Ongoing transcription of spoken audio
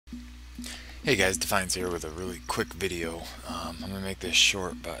Hey guys, Defiance here with a really quick video. I'm gonna make this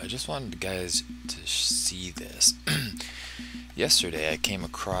short, but I just wanted you guys to see this. Yesterday I came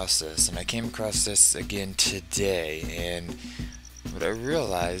across this, and I came across this again today, and what I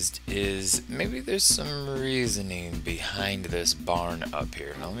realized is maybe there's some reasoning behind this barn up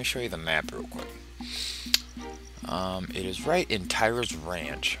here. Now let me show you the map real quick. It is right in Tyra's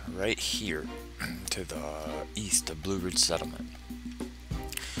Ranch, right here to the east of Blue Ridge Settlement.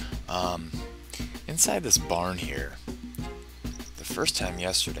 Inside this barn here, the first time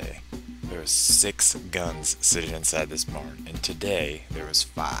yesterday, there was 6 guns sitting inside this barn, and today there was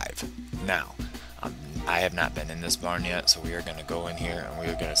 5. Now, I have not been in this barn yet, so we are going to go in here and we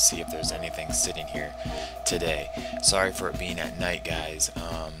are going to see if there's anything sitting here today. Sorry for it being at night, guys.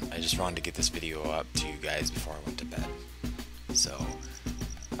 I just wanted to get this video up to you guys before I went to bed. So,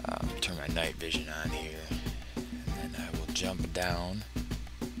 turn my night vision on here, and then I will jump down.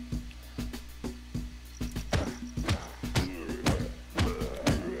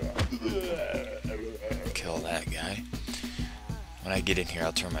 Kill that guy. When I get in here,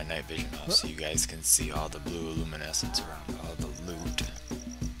 I'll turn my night vision off so you guys can see all the blue luminescence around all the loot.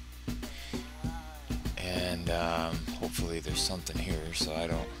 And hopefully there's something here so I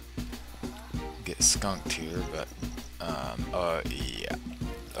don't get skunked here, but yeah.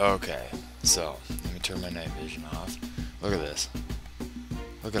 Okay, so let me turn my night vision off. Look at this.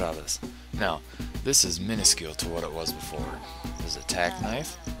 Look at all this. Now, this is minuscule to what it was before. There's a tack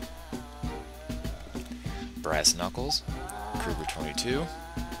knife, brass knuckles, Kruger 22,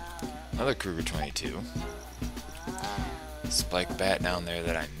 another Kruger 22, spike bat down there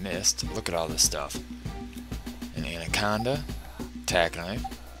that I missed. Look at all this stuff. An anaconda, tack knife,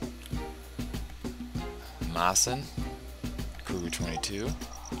 Mosin, Kruger 22.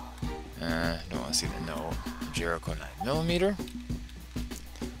 Don't want to see the note. Jericho 9mm.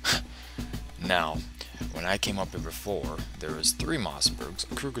 Now, when I came up here before, there was 3 Mossbergs,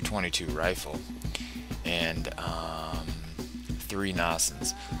 a Kruger 22 rifle, and 3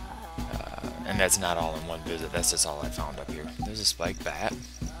 Nosons. And that's not all in one visit, that's just all I found up here. There's a spike bat,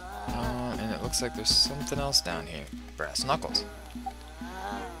 and it looks like there's something else down here. Brass knuckles.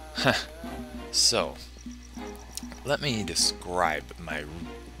 So, let me describe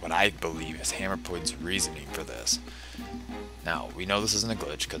what I believe is Hammerpoint's reasoning for this. Now, we know this isn't a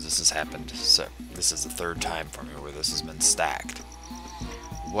glitch because this has happened, so this is the 3rd time for me where this has been stacked.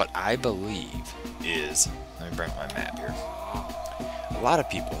 What I believe is, let me bring up my map here. A lot of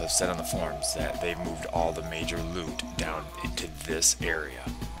people have said on the forums that they've moved all the major loot down into this area,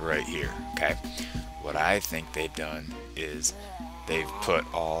 right here, okay? What I think they've done is they've put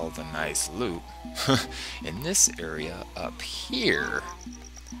all the nice loot in this area up here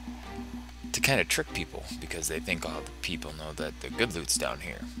to kind of trick people, because they think all the people know that the good loot's down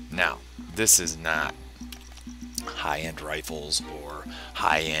here. Now, this is not high-end rifles or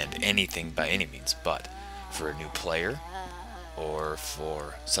high-end anything by any means, but for a new player or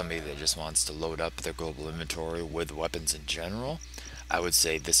for somebody that just wants to load up their global inventory with weapons in general, I would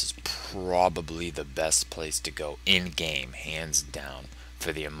say this is probably the best place to go in-game, hands down,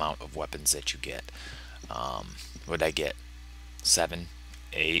 for the amount of weapons that you get. What'd I get? 7,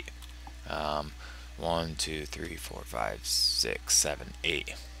 8, 1, 2, 3, 4, 5, 6, 7,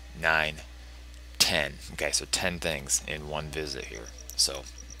 8, 9, 10. Okay, so 10 things in one visit here. So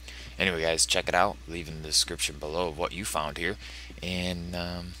anyway, guys, check it out. Leave in the description below of what you found here. And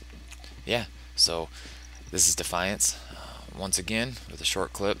yeah, so this is Defiance once again with a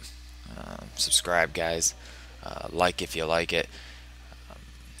short clip. Subscribe, guys. Like if you like it.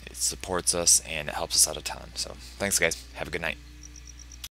 It supports us and it helps us out a ton. So thanks, guys. Have a good night.